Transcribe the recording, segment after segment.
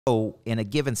So in a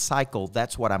given cycle,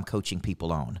 that's what I'm coaching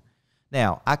people on.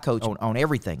 Now, I coach on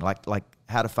everything, like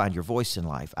how to find your voice in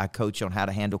life. I coach on how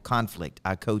to handle conflict.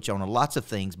 I coach on lots of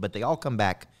things, but they all come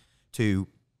back to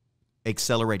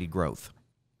accelerated growth.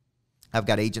 I've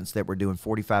got agents that were doing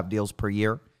 45 deals per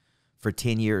year for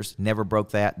 10 years, never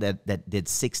broke that did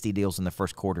 60 deals in the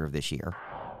first quarter of this year.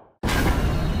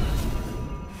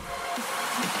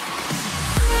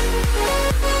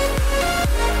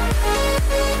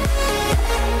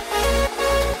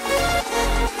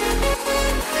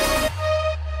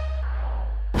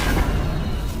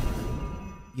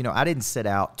 You know, I didn't set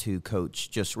out to coach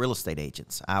just real estate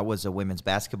agents. I was a women's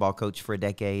basketball coach for a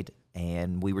decade,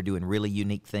 and we were doing really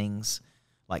unique things,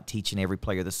 like teaching every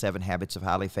player the 7 habits of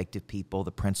highly effective people,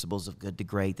 the principles of good to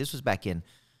great. This was back in,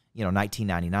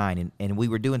 1999, and we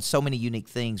were doing so many unique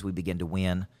things, we began to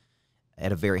win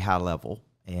at a very high level,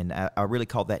 and I really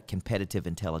called that competitive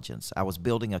intelligence. I was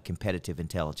building a competitive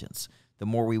intelligence. The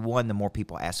more we won, the more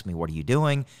people asked me, what are you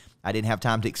doing? I didn't have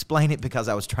time to explain it because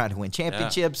I was trying to win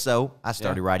championships, so I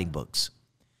started writing books.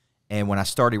 And when I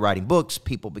started writing books,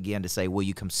 people began to say, will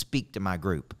you come speak to my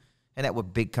group? And that were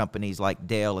big companies like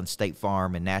Dell and State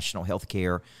Farm and National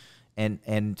Healthcare.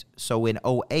 And so in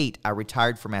 2008, I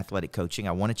retired from athletic coaching.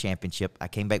 I won a championship. I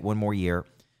came back one more year.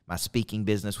 My speaking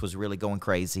business was really going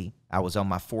crazy. I was on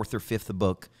my 4th or 5th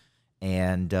book,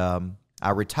 and I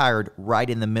retired right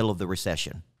in the middle of the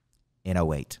recession in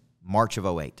 2008, March of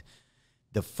 2008.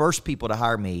 The first people to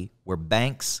hire me were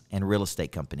banks and real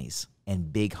estate companies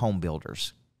and big home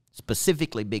builders,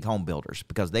 specifically big home builders,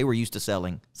 because they were used to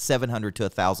selling 700 to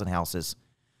 1,000 houses,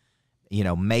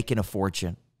 making a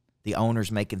fortune. The owners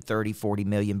making 30, 40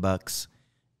 million bucks,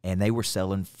 and they were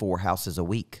selling 4 houses a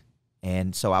week.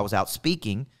 And so I was out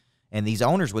speaking, and these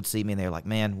owners would see me, and they're like,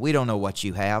 man, we don't know what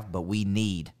you have, but we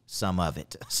need some of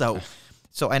it.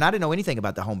 And I didn't know anything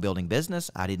about the home building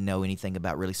business. I didn't know anything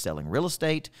about really selling real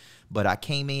estate, but I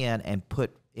came in and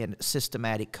put in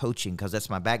systematic coaching, because that's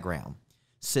my background,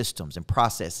 systems and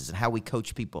processes and how we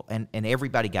coach people. And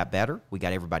everybody got better. We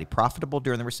got everybody profitable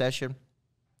during the recession.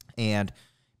 And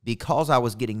because I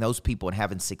was getting those people and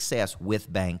having success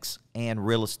with banks and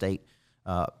real estate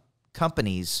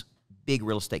companies, big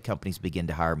real estate companies begin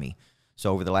to hire me.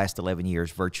 So over the last 11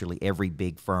 years, virtually every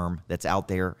big firm that's out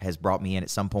there has brought me in at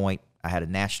some point. I had a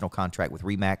national contract with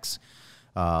RE/MAX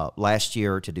last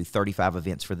year to do 35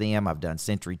 events for them. I've done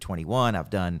Century 21.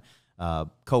 I've done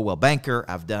Coldwell Banker.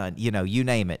 I've done, you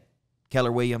name it.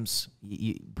 Keller Williams,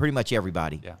 pretty much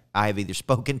everybody I have either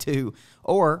spoken to,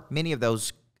 or many of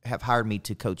those have hired me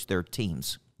to coach their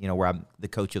teams, where I'm the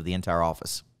coach of the entire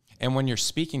office. And when you're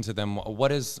speaking to them,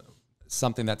 what is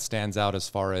something that stands out as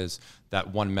far as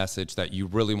that one message that you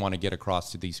really want to get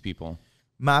across to these people?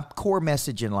 My core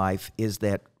message in life is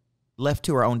that left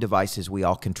to our own devices, we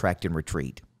all contract and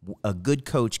retreat. A good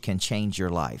coach can change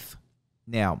your life.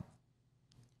 Now,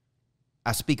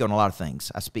 I speak on a lot of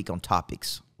things. I speak on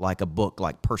topics like a book,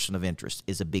 like Person of Interest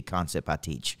is a big concept I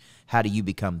teach. How do you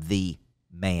become the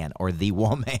man or the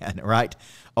woman, right?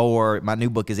 Or my new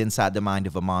book is Inside the Mind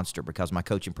of a Monster, because my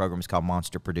coaching program is called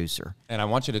Monster Producer. And I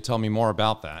want you to tell me more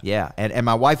about that. Yeah, and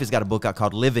my wife has got a book out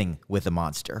called Living with a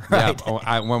Monster, right?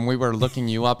 Yeah, when we were looking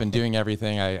you up and doing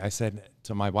everything, I said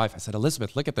to my wife, I said,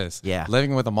 Elizabeth, look at this. Yeah.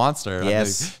 Living with a Monster.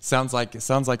 Yes. Sounds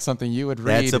like something you would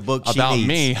read. That's a book she about needs.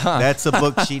 Me, huh? That's a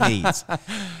book she needs.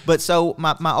 But so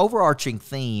my overarching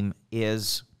theme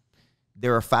is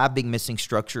there are 5 big missing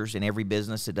structures in every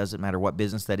business. It doesn't matter what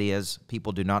business that is.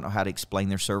 People do not know how to explain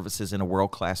their services in a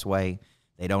world-class way.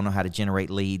 They don't know how to generate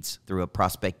leads through a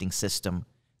prospecting system.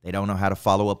 They don't know how to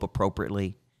follow up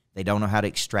appropriately. They don't know how to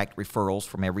extract referrals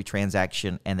from every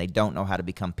transaction, and they don't know how to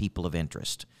become people of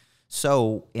interest.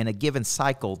 So in a given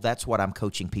cycle, that's what I'm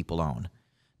coaching people on.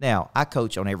 Now, I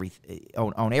coach on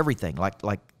everything,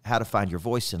 like how to find your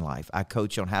voice in life. I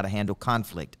coach on how to handle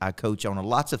conflict. I coach on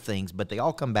lots of things, but they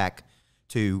all come back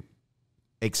to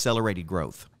accelerated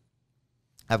growth.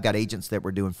 I've got agents that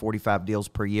were doing 45 deals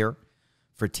per year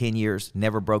for 10 years,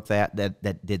 never broke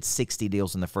that did 60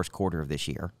 deals in the first quarter of this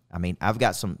year. I mean, I've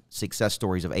got some success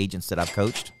stories of agents that I've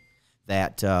coached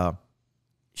that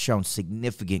shown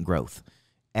significant growth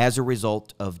as a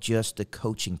result of just the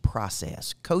coaching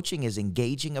process. Coaching is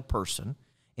engaging a person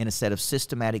in a set of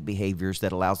systematic behaviors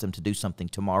that allows them to do something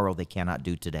tomorrow they cannot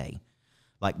do today.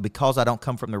 Like, because I don't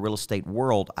come from the real estate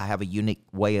world, I have a unique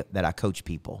way that I coach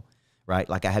people, right?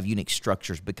 Like, I have unique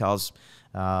structures because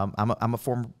I'm a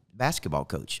former basketball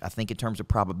coach. I think in terms of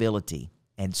probability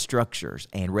and structures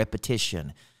and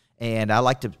repetition. And I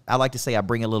like to say I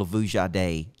bring a little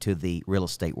vujade to the real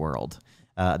estate world.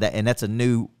 And that's a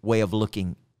new way of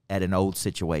looking at an old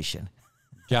situation.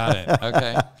 Got it.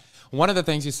 Okay. One of the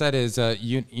things you said is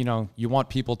you want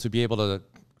people to be able to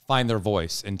find their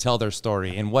voice and tell their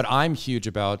story. And what I'm huge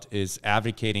about is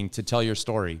advocating to tell your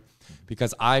story,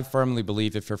 because I firmly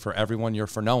believe if you're for everyone, you're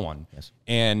for no one. Yes.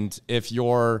 And if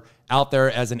you're out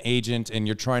there as an agent and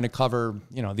you're trying to cover,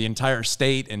 the entire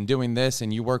state and doing this,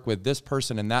 and you work with this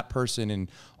person and that person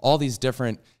and all these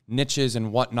different niches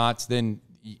and whatnots, then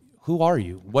who are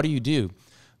you? What do you do?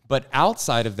 But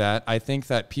outside of that, I think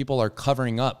that people are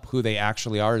covering up who they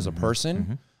actually are as a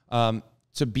person.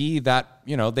 To be that,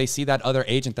 they see that other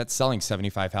agent that's selling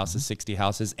 75 houses, 60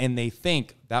 houses, and they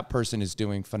think that person is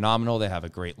doing phenomenal. They have a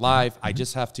great life. I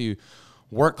just have to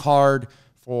work hard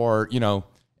for,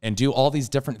 and do all these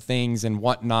different things and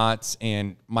whatnots,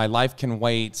 and my life can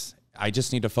wait. I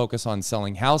just need to focus on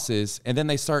selling houses. And then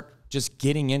they start just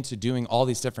getting into doing all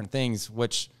these different things,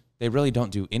 which they really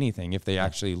don't do anything if they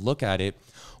actually look at it.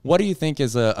 What do you think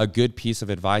is a good piece of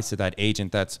advice to that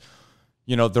agent that's,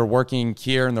 they're working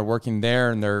here and they're working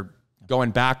there and they're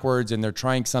going backwards and they're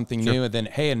trying something new, and then,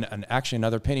 hey, and actually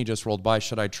another penny just rolled by.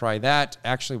 Should I try that?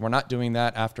 Actually, we're not doing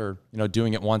that after,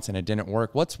 doing it once and it didn't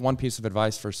work. What's one piece of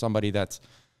advice for somebody that's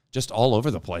just all over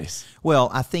the place?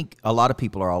 Well, I think a lot of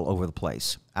people are all over the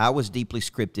place. I was deeply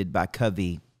scripted by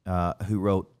Covey, who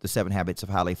wrote The 7 Habits of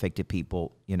Highly Effective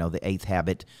People, the 8th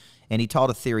habit. And he taught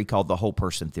a theory called the whole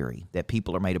person theory, that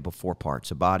people are made up of 4 parts: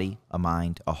 a body, a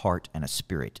mind, a heart, and a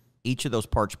spirit. Each of those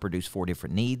parts produce 4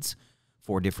 different needs,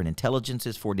 4 different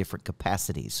intelligences, 4 different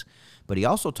capacities. But he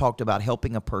also talked about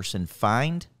helping a person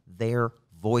find their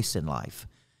voice in life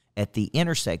at the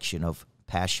intersection of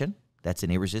passion, that's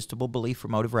an irresistible belief or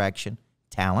motive or action;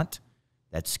 talent,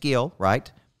 that's skill,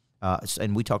 right?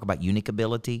 And we talk about unique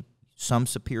ability, some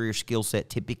superior skill set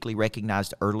typically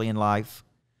recognized early in life,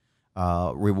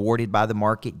 rewarded by the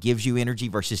market, gives you energy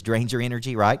versus drains your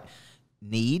energy, right?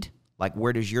 Need, like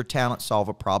where does your talent solve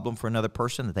a problem for another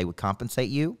person that they would compensate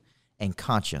you? And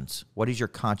conscience, what is your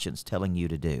conscience telling you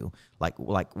to do? Like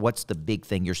what's the big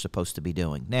thing you're supposed to be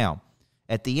doing? Now,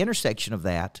 at the intersection of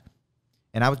that,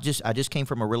 and I just came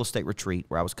from a real estate retreat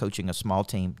where I was coaching a small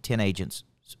team, 10 agents,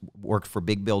 worked for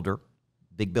Big Builder.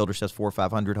 Big Builder says 400 or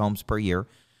 500 homes per year.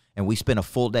 And we spent a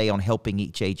full day on helping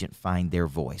each agent find their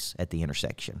voice at the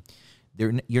intersection.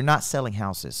 You're not selling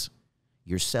houses.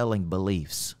 You're selling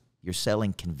beliefs. You're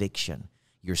selling conviction.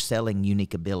 You're selling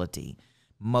unique ability.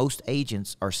 Most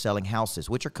agents are selling houses,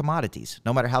 which are commodities.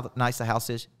 No matter how nice a house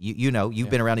is, you've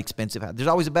been around expensive houses. There's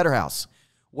always a better house.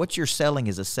 What you're selling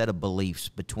is a set of beliefs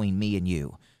between me and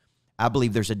you. I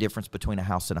believe there's a difference between a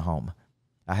house and a home.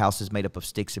 A house is made up of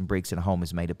sticks and bricks, and a home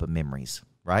is made up of memories,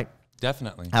 right?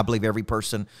 Definitely. I believe every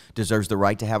person deserves the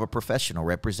right to have a professional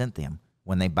represent them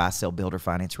when they buy, sell, build, or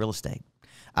finance real estate.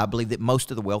 I believe that most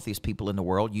of the wealthiest people in the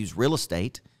world use real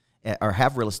estate or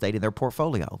have real estate in their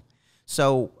portfolio.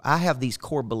 So I have these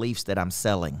core beliefs that I'm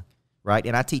selling, right?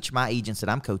 And I teach my agents that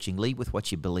I'm coaching, lead with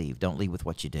what you believe. Don't lead with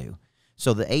what you do.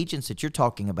 So the agents that you're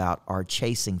talking about are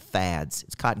chasing fads.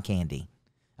 It's cotton candy.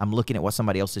 I'm looking at what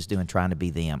somebody else is doing, trying to be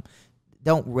them.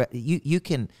 You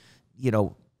can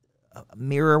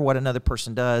mirror what another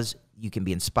person does. You can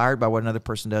be inspired by what another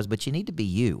person does, but you need to be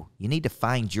you. You need to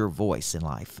find your voice in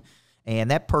life.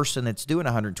 And that person that's doing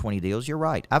 120 deals, you're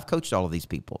right. I've coached all of these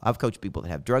people. I've coached people that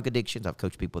have drug addictions. I've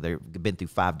coached people that have been through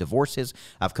 5 divorces.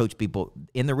 I've coached people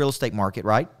in the real estate market,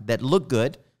 right, that look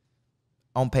good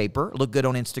on paper, look good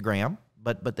on Instagram,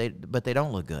 but they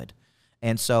don't look good.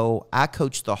 And so I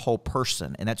coach the whole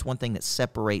person, and that's one thing that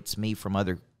separates me from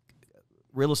other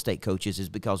real estate coaches, is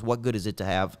because what good is it to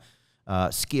have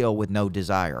skill with no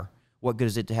desire? What good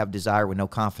is it to have desire with no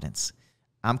confidence?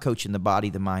 I'm coaching the body,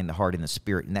 the mind, the heart, and the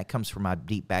spirit, and that comes from my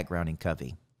deep background in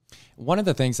Covey. One of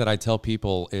the things that I tell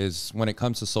people is when it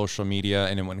comes to social media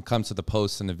and when it comes to the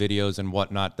posts and the videos and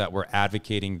whatnot that we're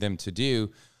advocating them to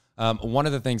do, one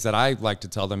of the things that I like to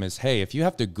tell them is, hey, if you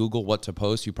have to Google what to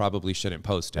post, you probably shouldn't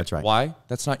post it. That's right. Why?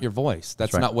 That's not your voice.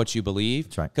 That's right. not what you believe.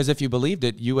 That's right. Because if you believed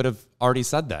it, you would have already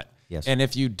said that. Yes. And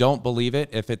if you don't believe it,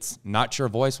 if it's not your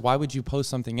voice, why would you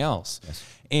post something else? Yes.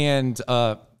 And,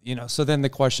 so then the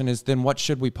question is, then what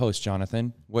should we post,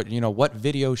 Jonathan? What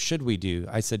video should we do?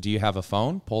 I said, do you have a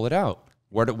phone? Pull it out.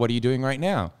 What are you doing right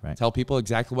now? Right. Tell people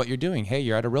exactly what you're doing. Hey,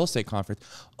 you're at a real estate conference.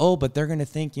 Oh, but they're going to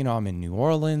think, I'm in New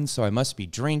Orleans, so I must be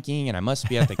drinking and I must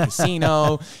be at the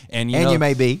casino. And you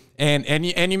may be. And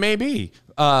you may be.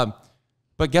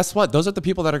 But guess what? Those are the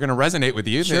people that are going to resonate with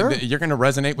you. Sure. You're going to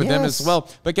resonate with them as well.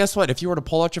 But guess what? If you were to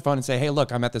pull out your phone and say, hey,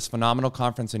 look, I'm at this phenomenal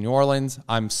conference in New Orleans.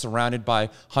 I'm surrounded by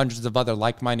hundreds of other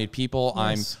like-minded people.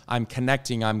 Yes. I'm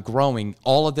connecting. I'm growing.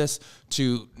 All of this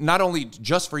to not only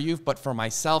just for you, but for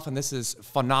myself. And this is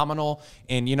phenomenal.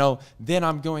 And, then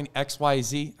I'm going X, Y,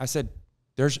 Z. I said,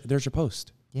 there's your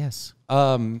post. Yes.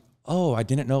 Oh, I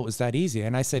didn't know it was that easy.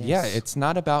 And I said, yeah, it's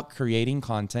not about creating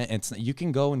content. You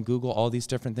can go and Google all these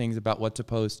different things about what to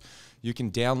post. You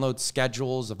can download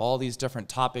schedules of all these different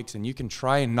topics, and you can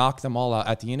try and knock them all out.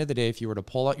 At the end of the day, if you were to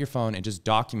pull out your phone and just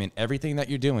document everything that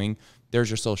you're doing,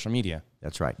 there's your social media.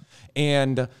 That's right.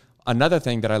 And another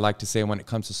thing that I like to say when it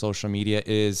comes to social media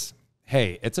is,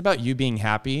 hey, it's about you being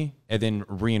happy and then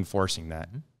reinforcing that.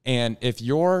 Mm-hmm. And if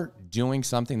you're doing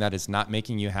something that is not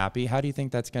making you happy, how do you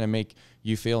think that's going to make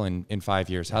you feel in 5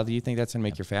 years? How do you think that's going to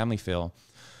make your family feel?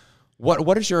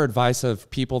 What is your advice of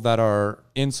people that are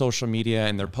in social media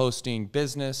and they're posting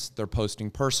business, they're posting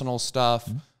personal stuff?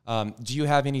 Mm-hmm. Do you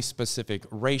have any specific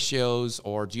ratios,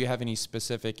 or do you have any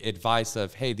specific advice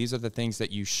of, hey, these are the things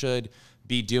that you should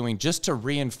be doing just to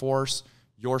reinforce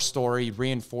your story,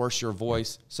 reinforce your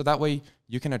voice, so that way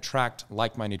you can attract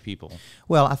like-minded people?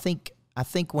 Well, I think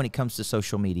when it comes to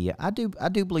social media, I do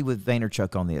believe with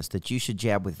Vaynerchuk on this, that you should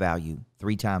jab with value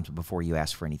 3 times before you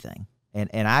ask for anything.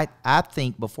 And I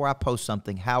think before I post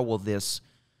something, how will this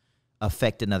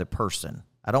affect another person?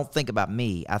 I don't think about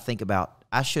me. I think about,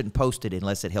 I shouldn't post it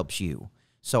unless it helps you.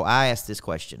 So I ask this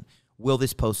question: will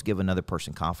this post give another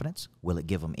person confidence? Will it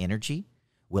give them energy?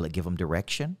 Will it give them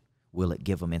direction? Will it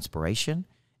give them inspiration?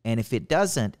 And if it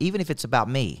doesn't, even if it's about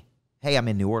me, hey, I'm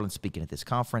in New Orleans speaking at this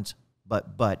conference,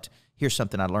 but here's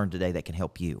something I learned today that can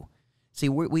help you. See,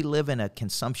 we live in a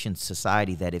consumption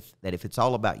society that if it's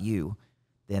all about you,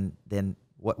 then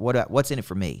what's in it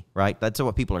for me, right? That's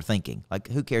what people are thinking. Like,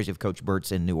 who cares if Coach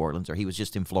Burt's in New Orleans, or he was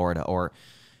just in Florida, or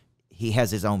he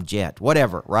has his own jet,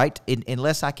 whatever, right?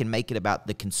 Unless I can make it about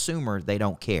the consumer, they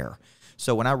don't care.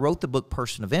 So when I wrote the book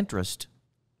Person of Interest,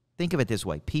 think of it this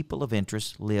way: people of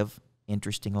interest live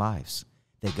interesting lives.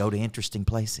 They go to interesting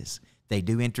places. They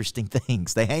do interesting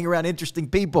things. They hang around interesting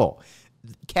people.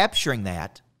 Capturing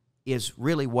that is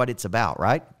really what it's about,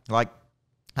 right? Like,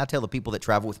 I tell the people that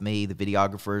travel with me, the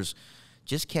videographers,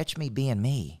 just catch me being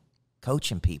me,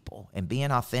 coaching people and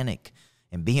being authentic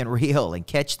and being real, and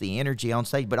catch the energy on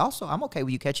stage. But also, I'm okay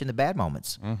with you catching the bad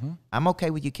moments. Mm-hmm. I'm okay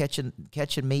with you catching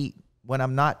me when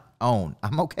I'm not on.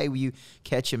 I'm okay with you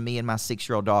catching me and my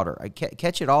 6-year-old daughter. I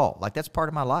catch it all. Like, that's part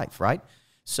of my life, right?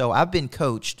 So I've been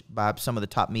coached by some of the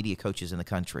top media coaches in the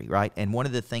country, right? And one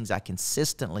of the things I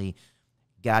consistently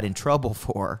got in trouble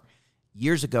for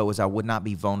years ago is I would not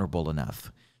be vulnerable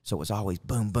enough. So it was always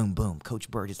boom, boom, boom. Coach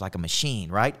Burt is like a machine,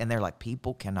 right? And they're like,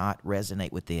 people cannot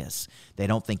resonate with this. They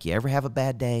don't think you ever have a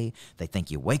bad day. They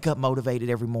think you wake up motivated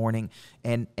every morning.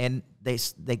 And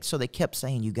so they kept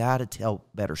saying, you got to tell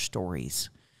better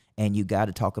stories. And you got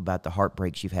to talk about the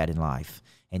heartbreaks you've had in life.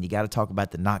 And you got to talk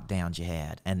about the knockdowns you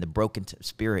had and the broken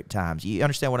spirit times. You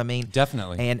understand what I mean?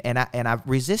 Definitely. And I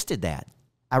resisted that.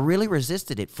 I really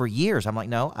resisted it for years. I'm like,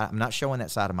 no, I'm not showing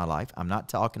that side of my life. I'm not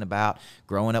talking about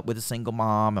growing up with a single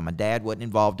mom and my dad wasn't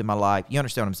involved in my life. You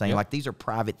understand what I'm saying? Yep. Like, these are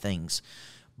private things.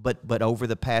 But over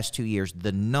the past 2 years,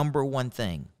 the number one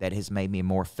thing that has made me a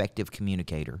more effective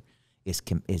communicator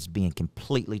is being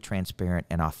completely transparent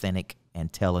and authentic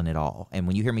and telling it all. And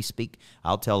when you hear me speak,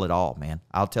 I'll tell it all, man.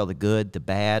 I'll tell the good, the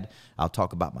bad. I'll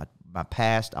talk about my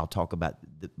past. I'll talk about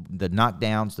the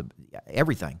knockdowns,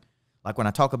 everything. Like, when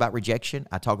I talk about rejection,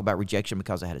 I talk about rejection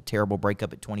because I had a terrible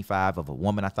breakup at 25 of a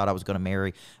woman I thought I was going to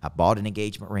marry. I bought an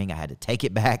engagement ring. I had to take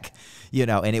it back,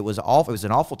 and it was awful. It was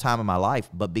an awful time in my life.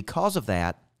 But because of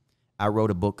that, I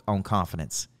wrote a book on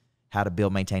confidence, how to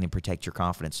build, maintain, and protect your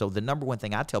confidence. So the number one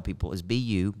thing I tell people is be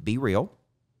you, be real.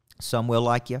 Some will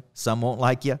like you, some won't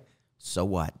like you. So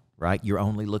what, right? You're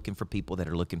only looking for people that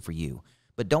are looking for you.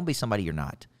 But don't be somebody you're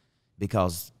not,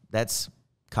 because that's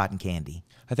cotton candy.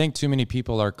 I think too many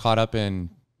people are caught up in,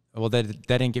 well, that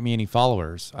didn't get me any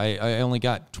followers. I only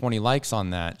got 20 likes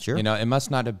on that. Sure. It must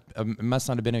not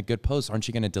have been a good post. Aren't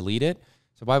you going to delete it?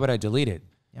 So why would I delete it?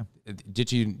 Yeah.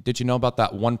 Did you know about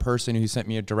that one person who sent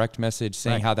me a direct message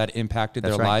saying how that impacted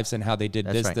their lives and how they did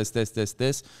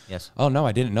this? Yes. Oh, no,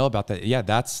 I didn't know about that. Yeah,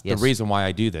 that's the reason why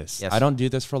I do this. Yes. I don't do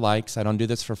this for likes. I don't do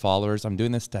this for followers. I'm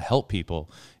doing this to help people.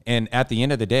 And at the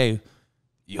end of the day,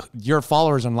 your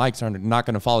followers and likes are not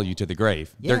going to follow you to the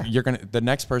grave. Yeah. The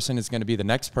next person is going to be the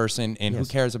next person, and who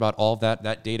cares about all that?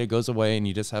 That data goes away, and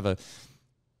you just have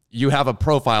a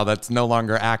profile that's no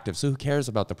longer active. So who cares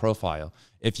about the profile?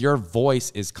 If your voice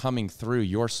is coming through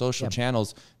your social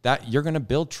channels, that you're going to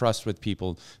build trust with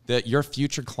people, that your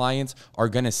future clients are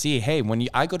going to see, hey, when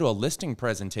I go to a listing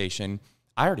presentation,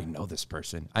 I already know this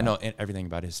person. I know everything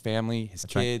about his family, his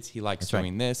kids. He likes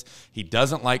doing this. He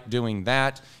doesn't like doing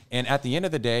that. And at the end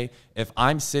of the day, if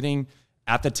I'm sitting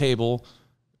at the table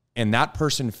and that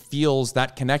person feels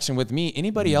that connection with me,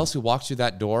 anybody else who walks through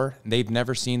that door, they've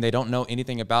never seen, they don't know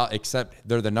anything about, except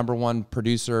they're the #1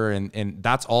 producer and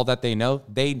that's all that they know.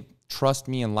 They trust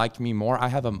me and like me more. I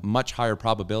have a much higher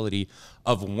probability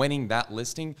of winning that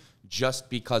listing just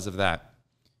because of that.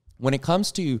 When it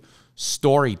comes to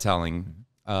storytelling,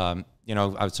 you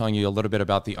know, I was telling you a little bit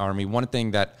about the Army. One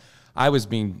thing that I was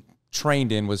being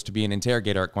trained in was to be an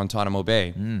interrogator at Guantanamo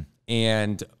Bay.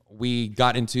 And we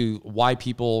got into why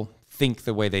people think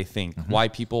the way they think, why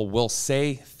people will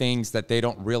say things that they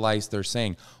don't realize they're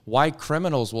saying, why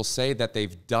criminals will say that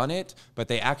they've done it, but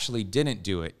they actually didn't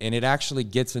do it. And it actually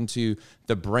gets into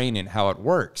the brain and how it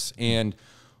works. And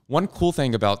one cool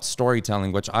thing about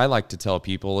storytelling, which I like to tell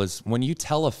people, is when you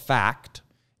tell a fact,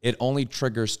 it only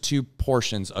triggers 2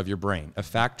 portions of your brain. A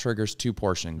fact triggers 2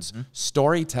 portions.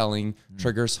 Storytelling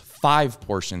triggers 5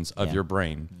 portions of your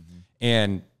brain.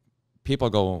 And people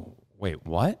go, wait,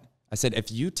 what? I said,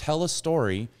 if you tell a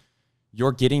story,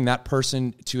 you're getting that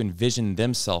person to envision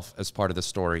themselves as part of the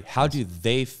story. How do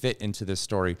they fit into this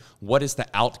story? What is the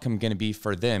outcome going to be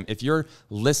for them? If you're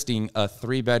listing a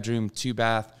 3-bedroom,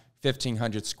 2-bath,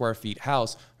 1,500 square feet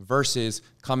house versus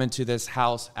come into this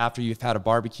house after you've had a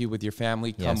barbecue with your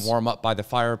family, come warm up by the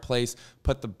fireplace,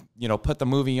 put the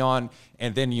movie on,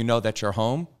 and then you know that you're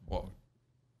home.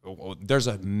 Well, there's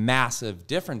a massive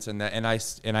difference in that, and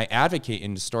I advocate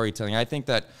in storytelling. I think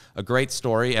that a great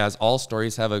story, as all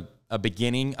stories, have a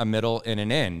beginning, a middle, and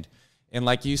an end. And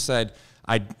like you said,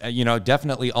 I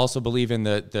definitely also believe in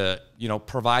the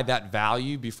provide that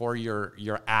value before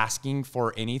you're asking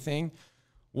for anything.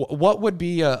 What would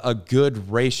be a good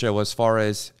ratio as far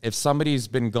as if somebody's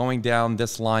been going down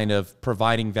this line of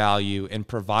providing value and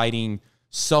providing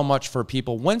so much for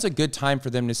people? When's a good time for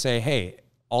them to say, hey,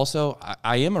 also,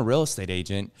 I am a real estate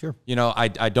agent. Sure. You know, I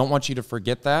don't want you to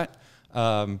forget that.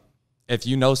 If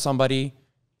you know somebody,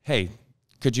 hey,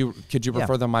 could you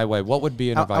refer them my way? What would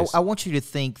be an advice? I want you to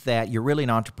think that you're really an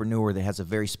entrepreneur that has a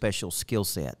very special skill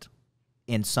set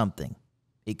in something.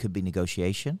 It could be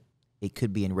negotiation. It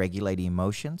could be in regulating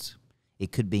emotions.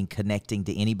 It could be in connecting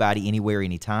to anybody, anywhere,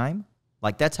 anytime.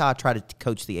 Like, that's how I try to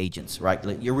coach the agents, right?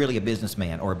 You're really a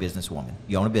businessman or a businesswoman.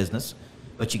 You own a business,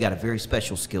 but you got a very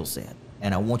special skill set.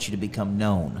 And I want you to become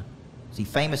known. See,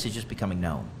 famous is just becoming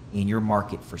known in your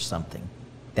market for something.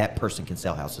 That person can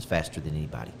sell houses faster than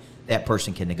anybody. That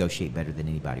person can negotiate better than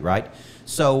anybody, right?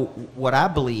 So what I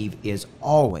believe is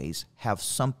always have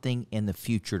something in the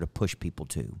future to push people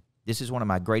to. This is one of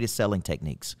my greatest selling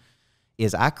techniques,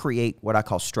 is I create what I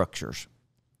call structures.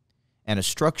 And a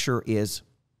structure is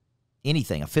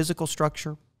anything, a physical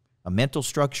structure, a mental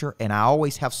structure, and I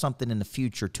always have something in the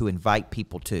future to invite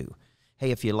people to.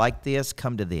 Hey, if you like this,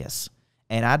 come to this.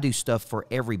 And I do stuff for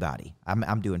everybody.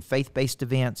 I'm doing faith-based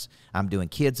events. I'm doing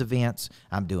kids events.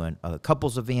 I'm doing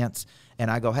couples events. And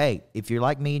I go, hey, if you're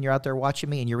like me and you're out there watching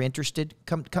me and you're interested,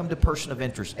 come to Person of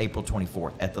Interest April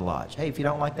 24th at the Lodge. Hey, if you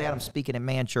don't like that, I'm speaking at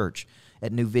Man Church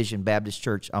at New Vision Baptist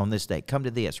Church on this day. Come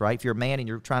to this, right? If you're a man and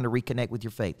you're trying to reconnect with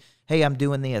your faith, hey, I'm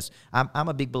doing this. I'm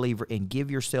a big believer in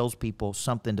give your salespeople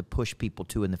something to push people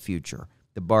to in the future.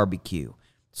 The barbecue.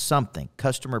 Something,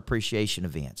 customer appreciation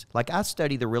events. Like, I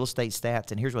study the real estate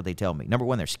stats, and here's what they tell me. Number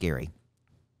one, they're scary.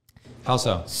 How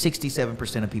so?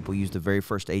 67% of people use the very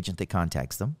first agent that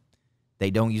contacts them.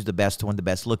 They don't use the best one, the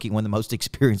best looking one, the most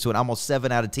experienced one. Almost 7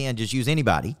 out of 10 just use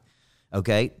anybody.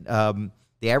 Okay?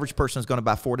 The average person is going to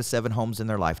buy 4 to 7 homes in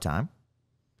their lifetime.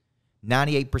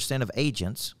 98% of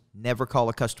agents never call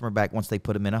a customer back once they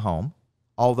put them in a home,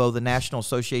 although the National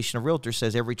Association of Realtors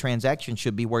says every transaction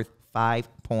should be worth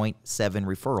 5.7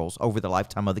 referrals over the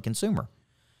lifetime of the consumer.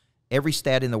 Every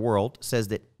stat in the world says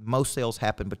that most sales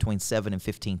happen between 7 and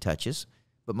 15 touches,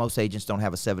 but most agents don't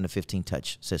have a 7 to 15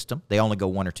 touch system. They only go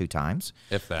 1 or 2 times.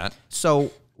 If that.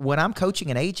 So when I'm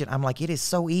coaching an agent, I'm like, it is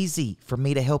so easy for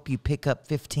me to help you pick up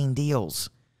 15 deals,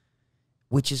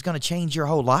 which is going to change your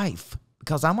whole life,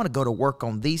 because I'm going to go to work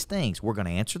on these things. We're going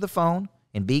to answer the phone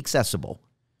and be accessible,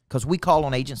 because we call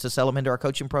on agents to sell them into our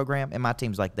coaching program, and my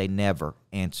team's like, they never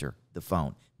answer the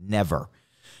phone. Never.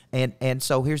 And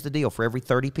so here's the deal. For every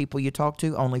 30 people you talk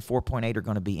to, only 4.8 are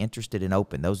going to be interested and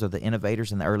open. Those are the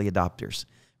innovators and the early adopters,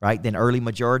 right? Then early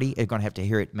majority are going to have to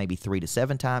hear it maybe 3 to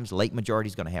 7 times. Late majority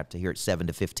is going to have to hear it 7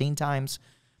 to 15 times.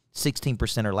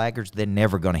 16% are laggards. They're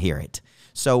never going to hear it.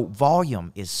 So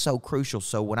volume is so crucial.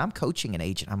 So when I'm coaching an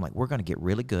agent, I'm like, we're going to get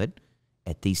really good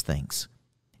at these things,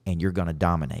 and you're going to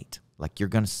dominate. Like, you're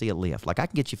going to see a lift. Like, I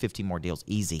can get you 15 more deals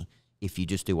easy if you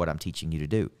just do what I'm teaching you to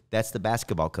do. That's the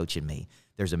basketball coach in me.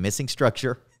 There's a missing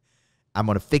structure. I'm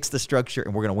going to fix the structure,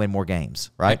 and we're going to win more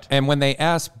games, right? And when they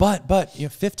ask, but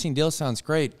 15 deals sounds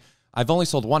great. I've only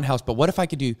sold 1 house, but what if I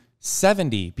could do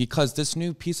 70 because this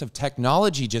new piece of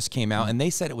technology just came out and they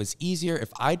said it was easier. If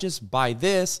I just buy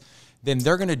this, then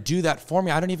they're going to do that for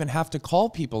me. I don't even have to call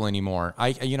people anymore.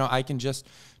 I can just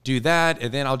do that,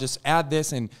 and then I'll just add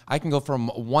this, and I can go from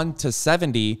 1 to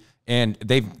 70, and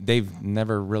they've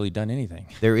never really done anything.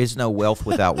 There is no wealth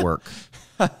without work.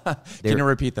 Can you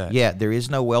repeat that? Yeah, there is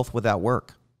no wealth without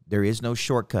work. There is no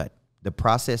shortcut. The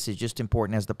process is just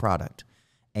important as the product.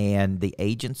 And the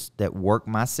agents that work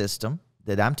my system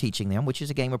that I'm teaching them, which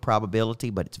is a game of probability,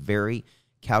 but it's very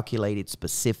calculated,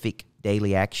 specific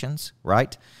daily actions,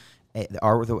 right?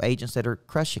 Are the agents that are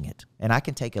crushing it. And I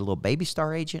can take a little baby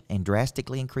star agent and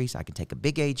drastically increase. I can take a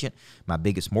big agent. My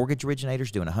biggest mortgage originator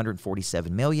is doing $147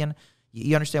 million.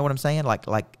 You understand what I'm saying?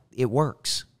 Like it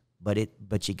works, but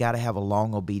you got to have a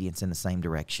long obedience in the same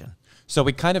direction. So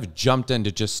we kind of jumped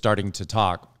into just starting to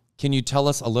talk. Can you tell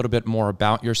us a little bit more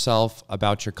about yourself,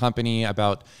 about your company,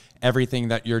 about everything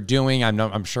that you're doing?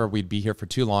 I'm sure we'd be here for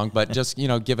too long, but just,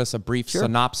 give us a brief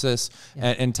synopsis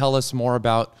and tell us more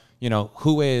about,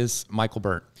 who is Micheal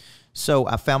Burt? So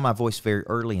I found my voice very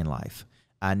early in life.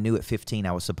 I knew at 15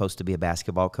 I was supposed to be a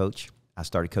basketball coach. I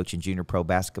started coaching junior pro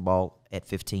basketball at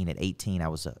 15. At 18, I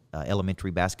was an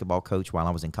elementary basketball coach while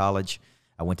I was in college.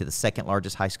 I went to the second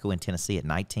largest high school in Tennessee at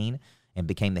 19 and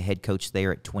became the head coach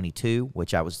there at 22,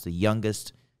 which I was the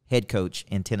youngest head coach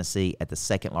in Tennessee at the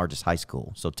second largest high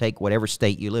school. So take whatever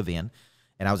state you live in,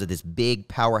 and I was at this big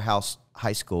powerhouse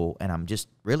high school, and I'm just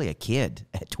really a kid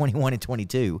at 21 and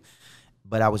 22,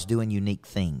 but I was doing unique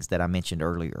things that I mentioned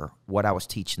earlier, what I was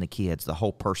teaching the kids, the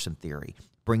whole person theory,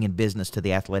 bringing business to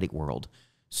the athletic world.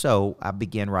 So I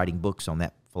began writing books on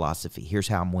that philosophy. Here's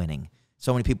how I'm winning.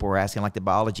 So many people were asking, like the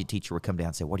biology teacher would come down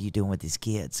and say, what are you doing with these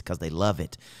kids? Because they love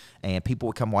it. And people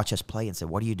would come watch us play and say,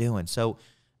 what are you doing? So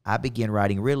I began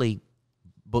writing really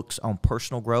books on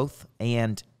personal growth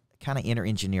and kind of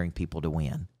engineering people to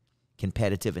win,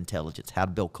 competitive intelligence, how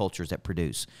to build cultures that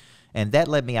produce. And that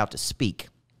led me out to speak.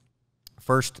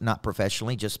 First, not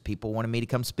professionally, just people wanted me to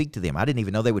come speak to them. I didn't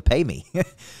even know they would pay me.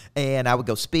 And I would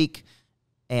go speak,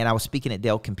 and I was speaking at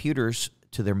Dell Computers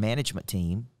to their management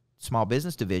team, small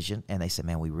business division, and they said,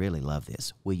 man, we really love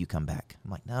this. Will you come back?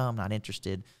 I'm like, no, I'm not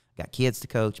interested. Got kids to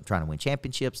coach. I'm trying to win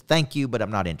championships. Thank you, but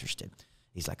I'm not interested.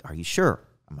 He's like, are you sure?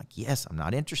 I'm like, yes, I'm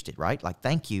not interested, right? Like,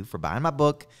 thank you for buying my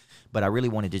book, but I really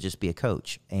wanted to just be a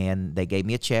coach. And they gave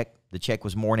me a check. The check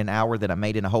was more in an hour than I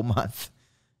made in a whole month.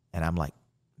 And I'm like,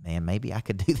 man, maybe I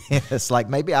could do this. Like,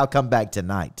 maybe I'll come back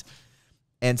tonight.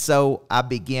 And so I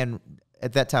began,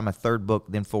 at that time, a third book,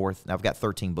 then fourth. I've got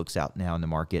 13 books out now in the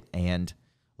market. And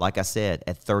like I said,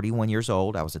 at 31 years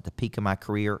old, I was at the peak of my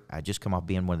career. I just come off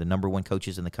being one of the #1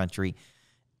 coaches in the country.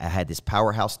 I had this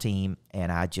powerhouse team,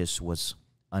 and I just was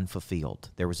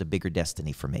unfulfilled. There was a bigger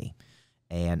destiny for me.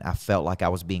 And I felt like I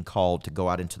was being called to go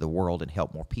out into the world and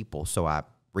help more people. So I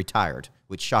retired,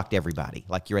 which shocked everybody.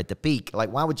 Like, you're at the peak. Like,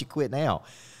 why would you quit now?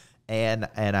 And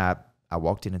I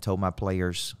walked in and told my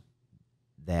players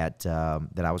that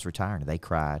I was retiring. They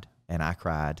cried, and I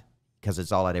cried, because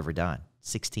it's all I'd ever done.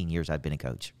 16 years I'd been a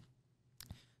coach.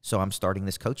 So I'm starting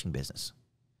this coaching business.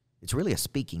 It's really a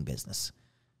speaking business,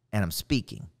 and I'm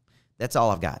speaking. That's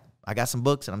all I've got. I got some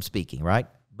books, and I'm speaking, right?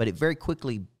 But it very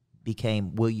quickly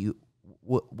became,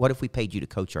 what if we paid you to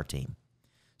coach our team?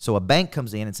 So a bank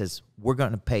comes in and says, we're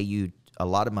going to pay you a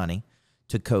lot of money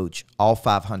to coach all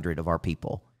 500 of our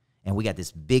people. And we got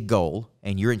this big goal,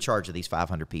 and you're in charge of these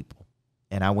 500 people.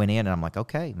 And I went in, and I'm like,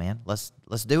 okay, man, let's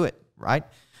do it, right?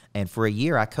 And for a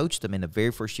year, I coached them. In the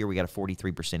very first year, we got a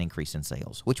 43% increase in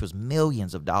sales, which was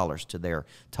millions of dollars to their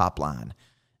top line.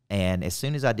 And as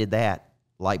soon as I did that,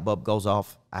 light bulb goes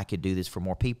off. I could do this for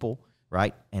more people,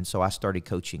 right? And so I started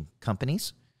coaching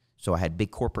companies. So I had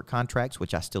big corporate contracts,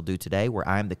 which I still do today, where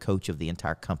I am the coach of the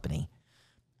entire company.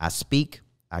 I speak,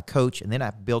 I coach, and then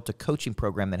I built a coaching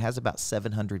program that has about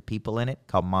 700 people in it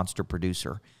called Monster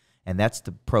Producer. And that's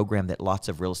the program that lots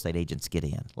of real estate agents get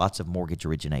in, lots of mortgage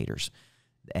originators.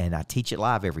 And I teach it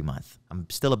live every month. I'm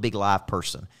still a big live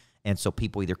person. And so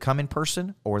people either come in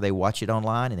person or they watch it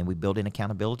online, and then we build in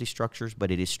accountability structures.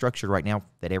 But it is structured right now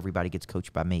that everybody gets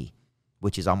coached by me,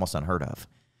 which is almost unheard of.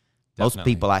 Definitely. Most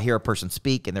people, I hear a person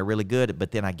speak, and they're really good,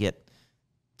 but then I get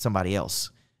somebody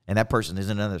else. And that person is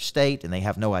in another state, and they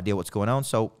have no idea what's going on.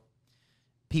 So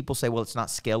people say, well, it's not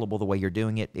scalable the way you're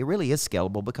doing it. It really is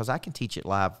scalable, because I can teach it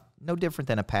live, no different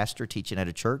than a pastor teaching at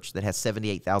a church that has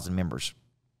 78,000 members.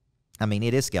 I mean,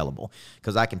 it is scalable,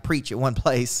 because I can preach at one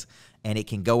place and it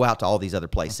can go out to all these other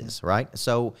places, right?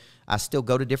 So I still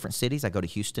go to different cities. I go to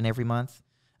Houston every month.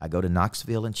 I go to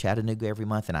Knoxville and Chattanooga every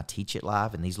month, and I teach it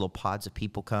live, and these little pods of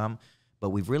people come. But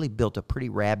we've really built a pretty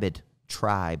rabid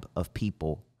tribe of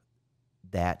people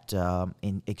that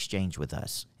in exchange with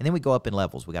us. And then we go up in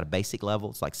levels. We got a basic level.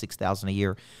 It's like $6,000 a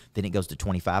year. Then it goes to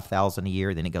 $25,000 a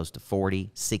year. Then it goes to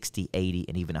 40, 60, 80,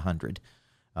 and even 100.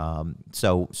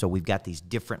 So we've got these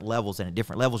different levels, and at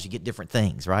different levels you get different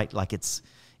things, right? Like it's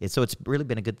really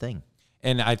been a good thing.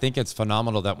 And I think it's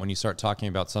phenomenal that when you start talking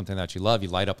about something that you love, you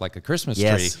light up like a Christmas tree.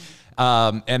 Yes.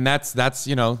 And that's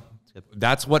you know,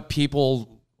 that's what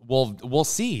people will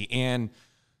see. And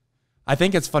I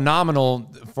think it's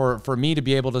phenomenal for me to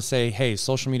be able to say, hey,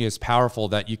 social media is powerful,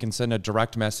 that you can send a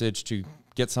direct message to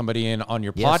get somebody in on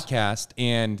your podcast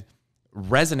and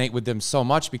resonate with them so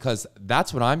much, because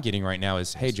that's what I'm getting right now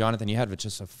is, hey, Jonathan, you have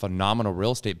just a phenomenal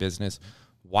real estate business.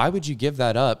 Why would you give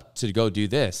that up to go do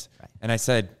this? Right. And I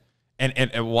said,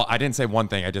 and well, I didn't say one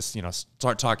thing. I just,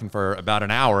 start talking for about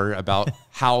an hour about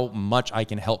how much I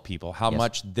can help people, how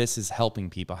much this is helping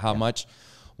people, how much,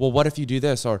 well, what if you do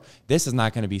this, or this is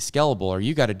not going to be scalable, or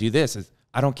you got to do this.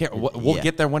 I don't care. We'll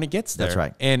get there when it gets there. That's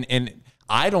right. And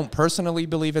I don't personally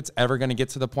believe it's ever going to get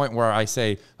to the point where I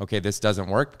say, okay, this doesn't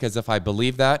work, because if I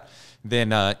believe that,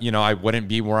 then, I wouldn't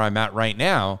be where I'm at right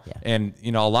now. Yeah. And,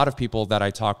 a lot of people that I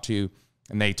talk to,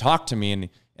 and they talk to me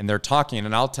and they're talking,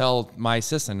 and I'll tell my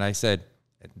assistant, I said,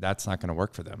 that's not going to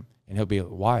work for them. And he'll be,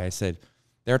 why? I said,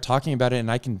 they're talking about it,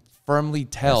 and I can firmly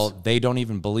tell they don't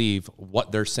even believe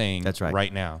what they're saying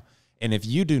right now. And if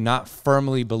you do not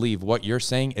firmly believe what you're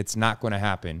saying, it's not going to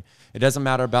happen. It doesn't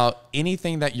matter about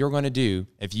anything that you're going to do.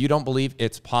 If you don't believe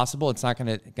it's possible, it's not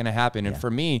going to happen. And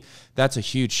for me, that's a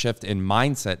huge shift in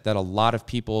mindset that a lot of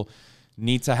people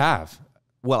need to have.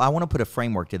 Well, I want to put a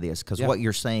framework to this, because what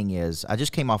you're saying is, I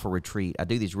just came off a retreat. I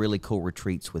do these really cool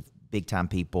retreats with big-time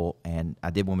people, and I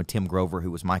did one with Tim Grover,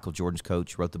 who was Michael Jordan's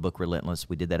coach, wrote the book Relentless.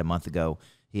 We did that a month ago.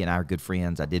 He and I are good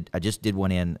friends. I just did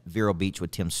one in Vero Beach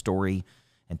with Tim Story,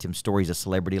 and Tim Story's a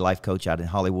celebrity life coach out in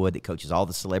Hollywood that coaches all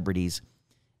the celebrities.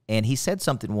 And he said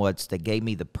something once that gave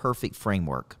me the perfect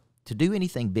framework. To do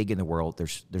anything big in the world,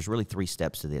 there's really 3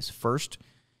 steps to this. First,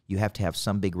 you have to have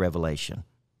some big revelation.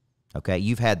 Okay,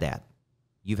 you've had that.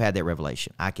 You've had that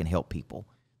revelation. I can help people.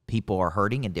 People are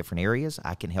hurting in different areas.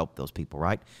 I can help those people,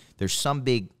 right? There's some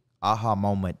big aha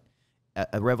moment.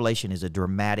 A revelation is a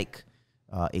dramatic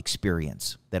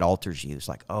experience that alters you. It's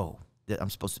like, oh, I'm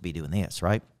supposed to be doing this,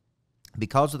 right?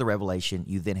 Because of the revelation,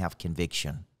 you then have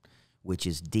conviction, which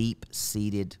is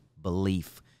deep-seated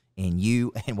belief in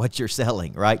you and what you're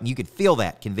selling, right? And you can feel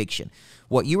that conviction.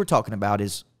 What you were talking about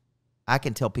is, I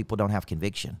can tell people don't have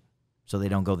conviction, so they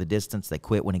don't go the distance. They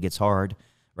quit when it gets hard,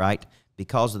 right?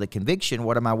 Because of the conviction,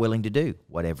 what am I willing to do?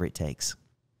 Whatever it takes.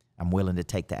 I'm willing to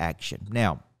take the action.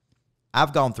 Now,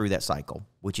 I've gone through that cycle,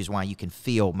 which is why you can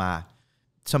feel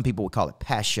some people would call it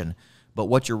passion, but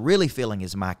what you're really feeling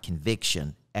is my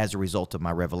conviction as a result of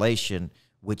my revelation,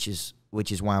 which is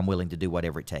why I'm willing to do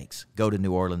whatever it takes. Go to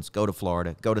New Orleans, go to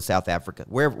Florida, go to South Africa,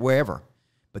 wherever,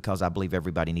 because I believe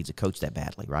everybody needs a coach that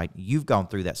badly, right? You've gone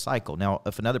through that cycle. Now,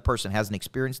 if another person hasn't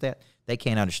experienced that, they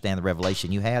can't understand the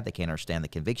revelation you had. They can't understand the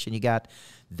conviction you got.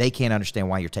 They can't understand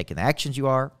why you're taking the actions you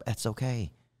are. That's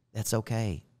okay. That's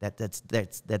okay.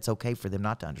 That's okay for them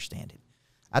not to understand it.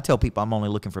 I tell people I'm only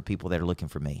looking for people that are looking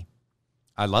for me.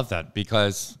 I love that,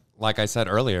 because like I said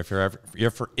earlier, if you're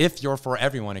for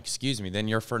everyone, then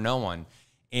you're for no one.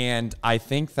 And I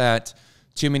think that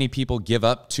too many people give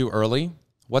up too early.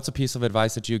 What's a piece of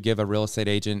advice that you give a real estate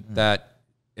agent that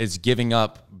is giving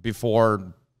up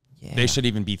before they should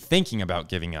even be thinking about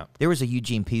giving up? There was a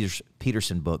Eugene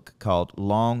Peterson book called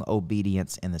Long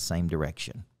Obedience in the Same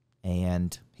Direction.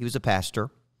 And he was a pastor,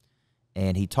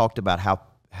 and he talked about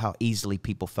how easily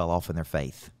people fell off in their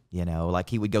faith. Like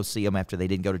he would go see them after they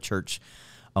didn't go to church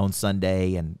on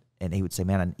Sunday, and he would say,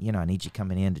 man, I need you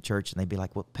coming into church. And they'd be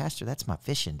like, well, Pastor, that's my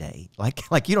fishing day.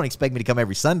 Like you don't expect me to come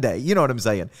every Sunday. You know what I'm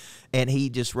saying? And he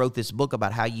just wrote this book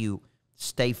about how you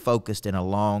stay focused in a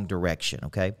long direction,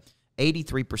 okay?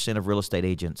 83% of real estate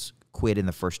agents quit in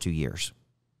the first 2 years,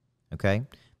 okay?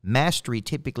 Mastery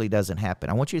typically doesn't happen.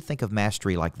 I want you to think of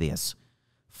mastery like this.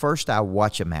 First, I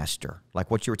watch a master. Like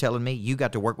what you were telling me, you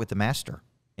got to work with the master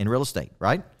in real estate,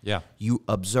 right? Yeah. You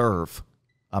observe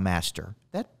a master.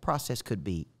 That process could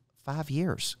be 5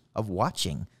 years of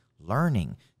watching,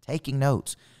 learning, taking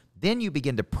notes. Then you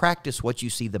begin to practice what you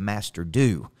see the master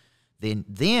do.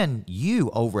 Then you,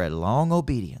 over a long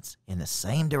obedience in the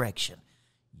same direction,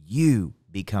 you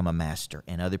become a master,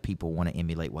 and other people want to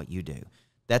emulate what you do.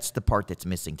 That's the part that's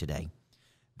missing today.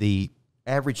 The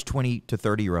average 20 to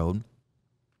 30-year-old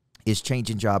is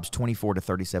changing jobs 24 to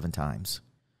 37 times.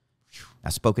 I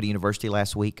spoke at a university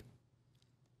last week,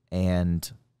 and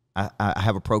I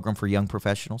have a program for young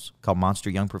professionals called Monster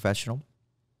Young Professional.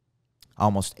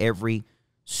 Almost every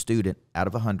student out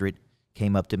of 100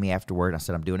 came up to me afterward. I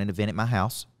said, I'm doing an event at my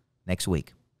house next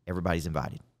week. Everybody's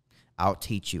invited. I'll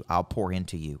teach you. I'll pour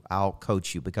into you. I'll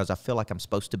coach you because I feel like I'm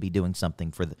supposed to be doing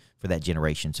something for that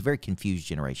generation. It's a very confused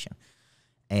generation.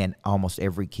 And almost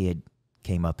every kid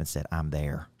came up and said, I'm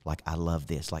there. Like, I love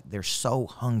this. Like, they're so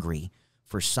hungry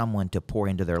for someone to pour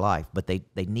into their life, but they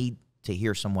need to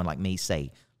hear someone like me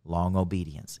say, long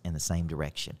obedience in the same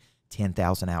direction,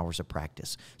 10,000 hours of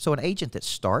practice. So an agent that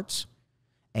starts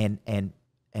and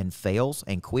fails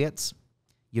and quits,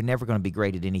 you're never going to be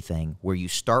great at anything. Where you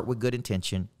start with good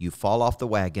intention, you fall off the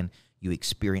wagon, you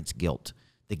experience guilt.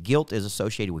 The guilt is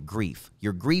associated with grief.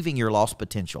 You're grieving your lost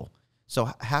potential. So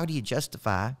how do you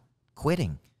justify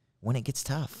quitting when it gets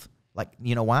tough? Like,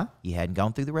 you know why? You hadn't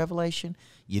gone through the revelation.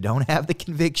 You don't have the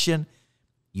conviction.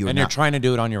 You're trying to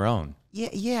do it on your own.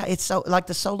 Yeah. It's so like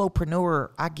the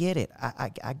solopreneur. I get it.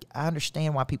 I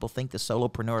understand why people think the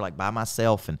solopreneur, like by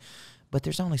myself, but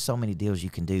there's only so many deals you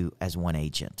can do as one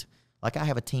agent. Like, I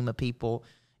have a team of people.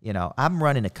 You know, I'm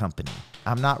running a company.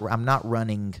 I'm not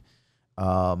running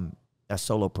a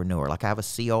solopreneur. Like, I have a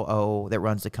COO that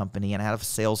runs the company, and I have a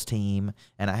sales team,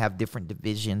 and I have different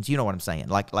divisions. You know what I'm saying?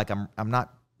 Like I'm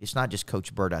not. It's not just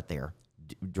Coach Burt out there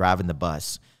driving the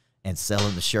bus and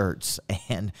selling the shirts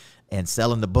and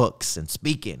selling the books and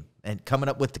speaking and coming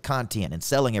up with the content and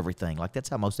selling everything. Like, that's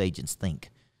how most agents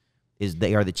think, is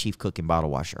they are the chief cook and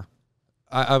bottle washer.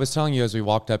 I was telling you as we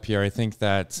walked up here, I think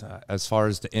that as far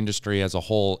as the industry as a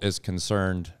whole is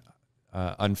concerned,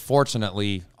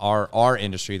 unfortunately, our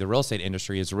industry, the real estate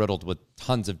industry, is riddled with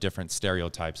tons of different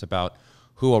stereotypes about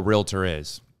who a realtor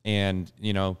is. And,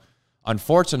 you know,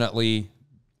 unfortunately,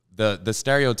 the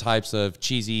stereotypes of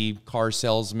cheesy car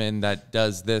salesman that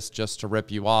does this just to rip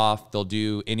you off, they'll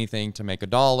do anything to make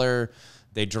 $1,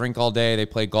 they drink all day, they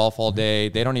play golf all day,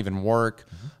 they don't even work.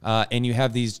 And you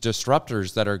have these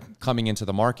disruptors that are coming into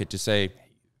the market to say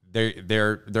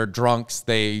they're drunks,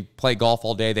 they play golf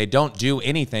all day, they don't do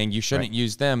anything, you shouldn't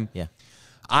use them. Yeah.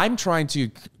 I'm trying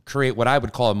to create what I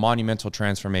would call a monumental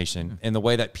transformation in the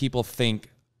way that people think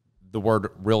the word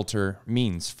realtor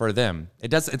means for them.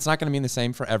 It's not going to mean the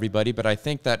same for everybody, but I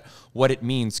think that what it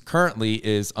means currently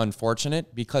is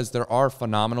unfortunate because there are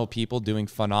phenomenal people doing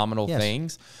phenomenal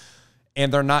things,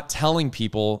 and they're not telling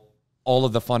people all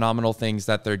of the phenomenal things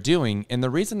that they're doing. And the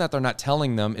reason that they're not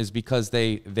telling them is because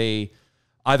they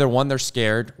either, one, they're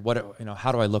scared.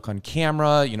 How do I look on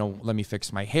camera? Let me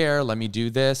fix my hair. Let me do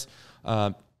this.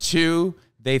 Two,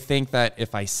 they think that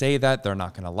if I say that, they're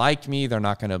not going to like me. They're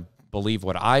not going to believe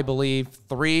what I believe.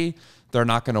 Three, they're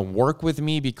not going to work with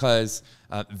me because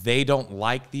they don't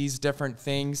like these different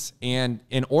things. And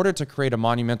in order to create a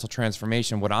monumental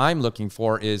transformation, what I'm looking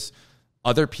for is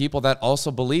other people that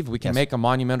also believe we can make a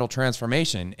monumental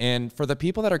transformation. And for the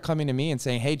people that are coming to me and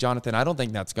saying, hey, Jonathan, I don't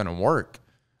think that's going to work.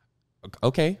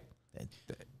 Okay.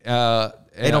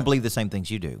 They don't believe the same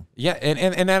things you do. Yeah.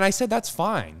 And then I said, that's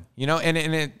fine.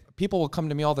 People will come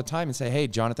to me all the time and say, hey,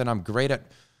 Jonathan, I'm great at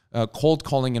cold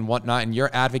calling and whatnot, and you're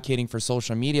advocating for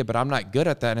social media, but I'm not good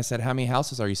at that. And I said, how many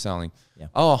houses are you selling? Yeah.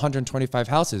 Oh, 125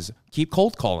 houses. Keep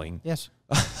cold calling. Yes.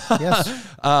 Yes.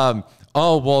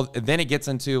 Then it gets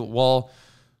into, well,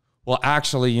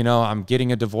 actually, I'm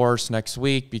getting a divorce next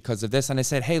week because of this. And I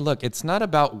said, hey, look, it's not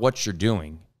about what you're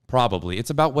doing. Probably. It's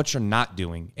about what you're not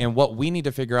doing. And what we need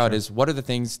to figure out is what are the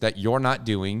things that you're not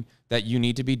doing that you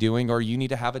need to be doing, or you need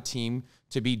to have a team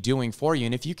to be doing for you.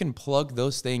 And if you can plug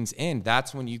those things in,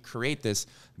 that's when you create this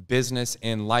business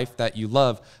and life that you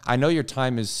love. I know your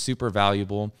time is super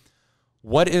valuable.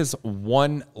 What is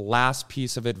one last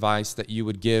piece of advice that you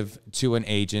would give to an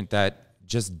agent that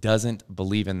just doesn't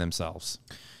believe in themselves?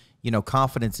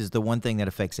 Confidence is the one thing that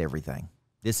affects everything.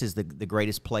 This is the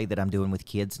greatest play that I'm doing with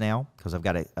kids now, because I've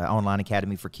got an online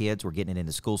academy for kids. We're getting it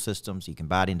into school systems. You can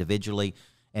buy it individually.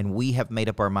 And we have made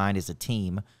up our mind as a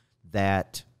team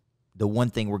that the one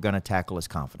thing we're going to tackle is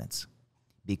confidence,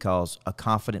 because a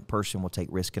confident person will take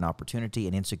risk and opportunity.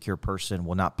 An insecure person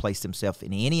will not place themselves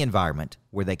in any environment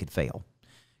where they could fail.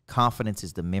 Confidence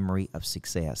is the memory of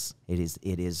success. It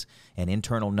is an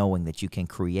internal knowing that you can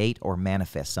create or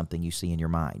manifest something you see in your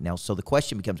mind. Now, so the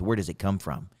question becomes, where does it come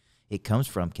from? It comes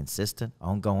from consistent,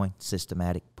 ongoing,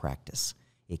 systematic practice.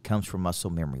 It comes from muscle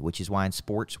memory, which is why in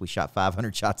sports we shot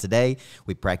 500 shots a day.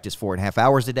 We practice 4.5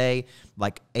 hours a day.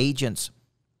 Like, agents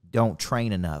don't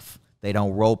train enough. They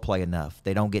don't role play enough.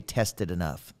 They don't get tested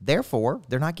enough. Therefore,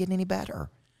 they're not getting any better.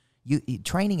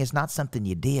 Training is not something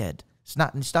you did. It's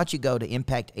not you go to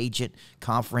Impact Agent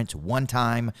Conference one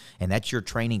time and that's your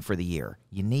training for the year.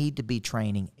 You need to be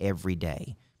training every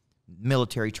day.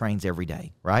 Military trains every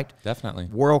day, right? Definitely.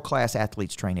 World-class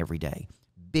athletes train every day.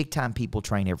 Big time people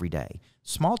train every day.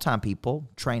 Small time people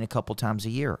train a couple times a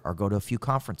year or go to a few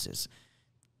conferences.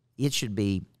 It should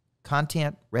be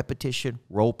content, repetition,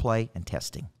 role play, and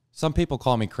testing. Some people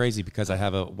call me crazy because I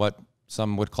have what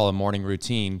some would call a morning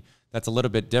routine that's a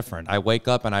little bit different. I wake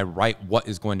up and I write what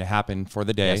is going to happen for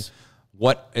the day, Yes.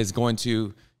 what is going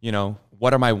to,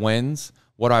 what are my wins,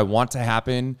 what do I want to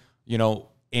happen,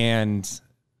 and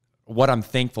what I'm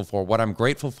thankful for, what I'm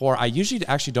grateful for. I usually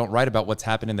actually don't write about what's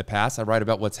happened in the past. I write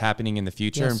about what's happening in the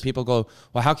future. Yes. And people go,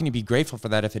 well, how can you be grateful for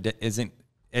that if it isn't?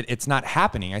 It's not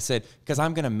happening. I said, because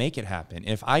I'm going to make it happen.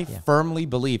 If I firmly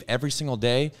believe every single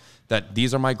day that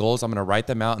these are my goals, I'm going to write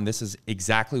them out and this is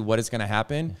exactly what is going to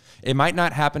happen. It might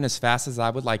not happen as fast as I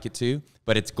would like it to,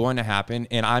 but it's going to happen.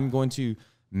 And I'm going to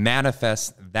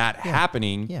manifest that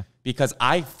happening because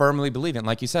I firmly believe in,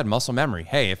 like you said, muscle memory.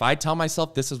 Hey, if I tell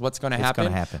myself this is what's going to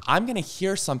happen, I'm going to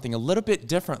hear something a little bit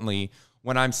differently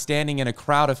when I'm standing in a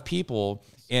crowd of people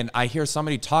and I hear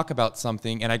somebody talk about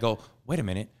something and I go, wait a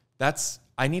minute,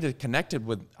 I need to connect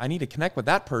with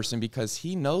that person because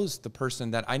he knows the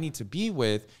person that I need to be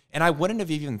with. And I wouldn't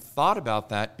have even thought about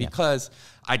that because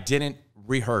I didn't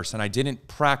rehearse and I didn't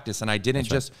practice and I didn't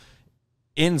just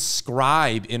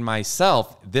inscribe in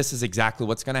myself, this is exactly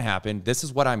what's going to happen. This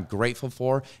is what I'm grateful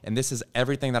for. And this is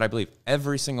everything that I believe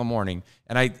every single morning.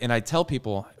 And I tell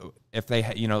people if they,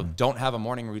 don't have a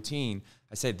morning routine,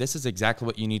 I say, this is exactly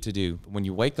what you need to do. When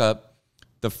you wake up,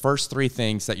 the first 3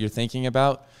 things that you're thinking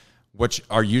about, which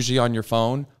are usually on your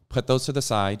phone, put those to the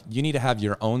side. You need to have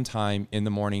your own time in the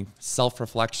morning,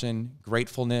 self-reflection,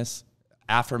 gratefulness,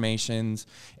 affirmations,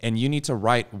 and you need to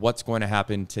write what's going to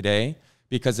happen today.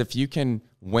 Because if you can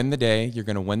win the day, you're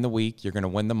going to win the week, you're going to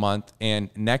win the month, and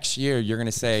next year you're going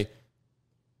to say,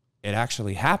 it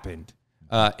actually happened.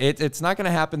 It's not going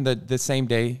to happen the same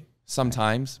day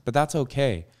sometimes, but that's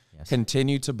okay. Yes.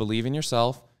 Continue to believe in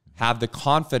yourself, have the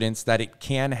confidence that it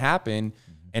can happen,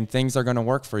 and things are going to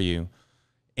work for you.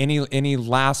 Any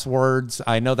last words?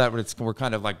 I know that we're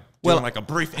kind of like doing like a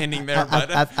brief ending there.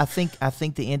 I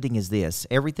think the ending is this.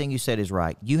 Everything you said is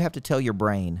right. You have to tell your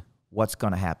brain what's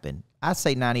going to happen. I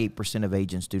say 98% of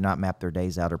agents do not map their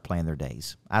days out or plan their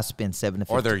days. I spend 7 to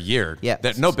 15 or their year. Yeah,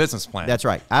 no business plan. That's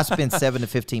right. I spend 7 to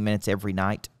 15 minutes every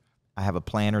night. I have a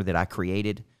planner that I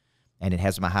created, and it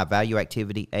has my high value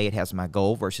activity. It has my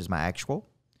goal versus my actual.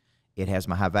 It has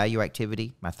my high-value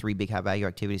activity, my 3 big high-value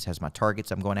activities, has my targets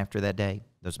I'm going after that day.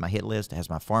 Those are my hit list. It has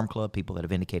my farm club, people that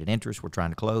have indicated interest we're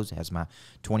trying to close. It has my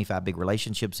 25 big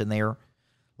relationships in there,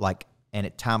 and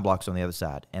it time blocks on the other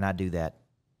side. And I do that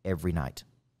every night.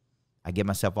 I get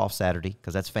myself off Saturday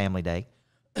because that's family day.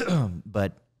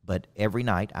 but every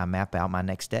night I map out my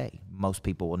next day. Most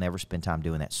people will never spend time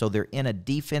doing that. So they're in a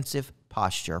defensive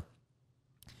posture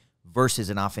versus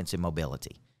an offensive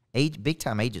mobility.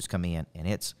 Big-time agents come in,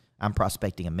 and I'm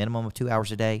prospecting a minimum of 2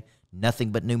 hours a day, nothing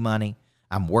but new money.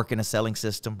 I'm working a selling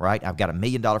system, right? I've got $1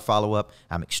 million follow-up.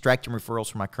 I'm extracting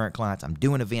referrals from my current clients. I'm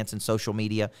doing events in social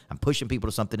media. I'm pushing people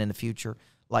to something in the future.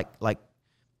 Like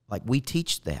we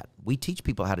teach that. We teach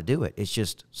people how to do it. It's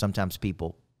just sometimes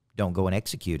people don't go and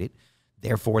execute it.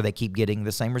 Therefore, they keep getting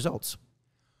the same results.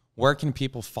 Where can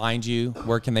people find you?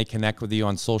 Where can they connect with you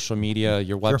on social media,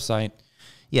 your website? Sure.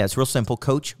 Yeah, it's real simple.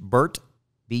 Coach Burt,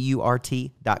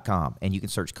 BURT.com. And you can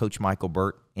search Coach Micheal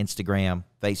Burt, Instagram,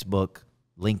 Facebook,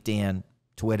 LinkedIn,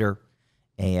 Twitter.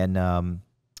 And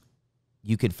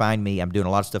you can find me. I'm doing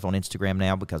a lot of stuff on Instagram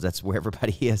now because that's where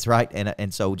everybody is, right?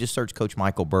 And so just search Coach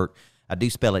Micheal Burt. I do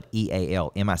spell it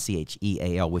E-A-L,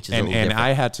 M-I-C-H-E-A-L, which is a little different. I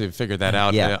had to figure that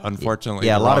out, unfortunately.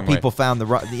 Yeah, a lot of people found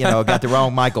got the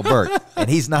wrong Micheal Burt, and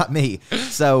he's not me.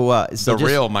 So the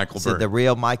real Micheal Burt. The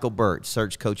real Micheal Burt.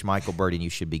 Search Coach Micheal Burt, and you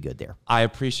should be good there. I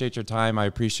appreciate your time. I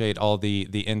appreciate all the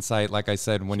insight. Like I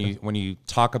said, when you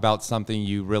talk about something,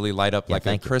 you really light up like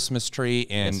a Christmas tree,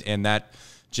 and that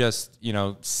just,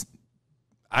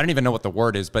 I don't even know what the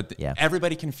word is, but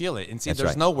everybody can feel it. And see,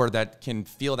 there's no word that can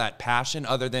feel that passion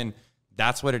other than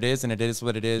that's what it is, and it is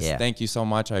what it is. Yeah. Thank you so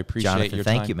much. I appreciate Jonathan, your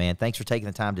time. Thank you, man. Thanks for taking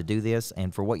the time to do this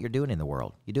and for what you're doing in the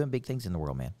world. You're doing big things in the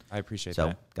world, man. I appreciate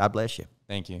that. So God bless you.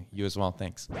 Thank you. You as well.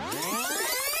 Thanks.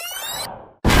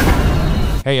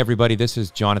 Hey, everybody, this is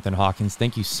Jonathan Hawkins.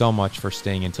 Thank you so much for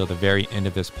staying until the very end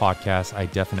of this podcast. I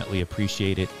definitely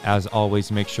appreciate it. As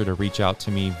always, make sure to reach out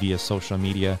to me via social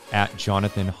media at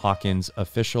Jonathan Hawkins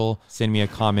Official. Send me a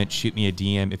comment, shoot me a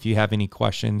DM. If you have any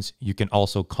questions, you can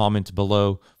also comment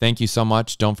below. Thank you so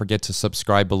much. Don't forget to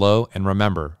subscribe below. And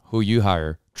remember, who you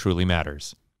hire truly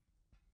matters.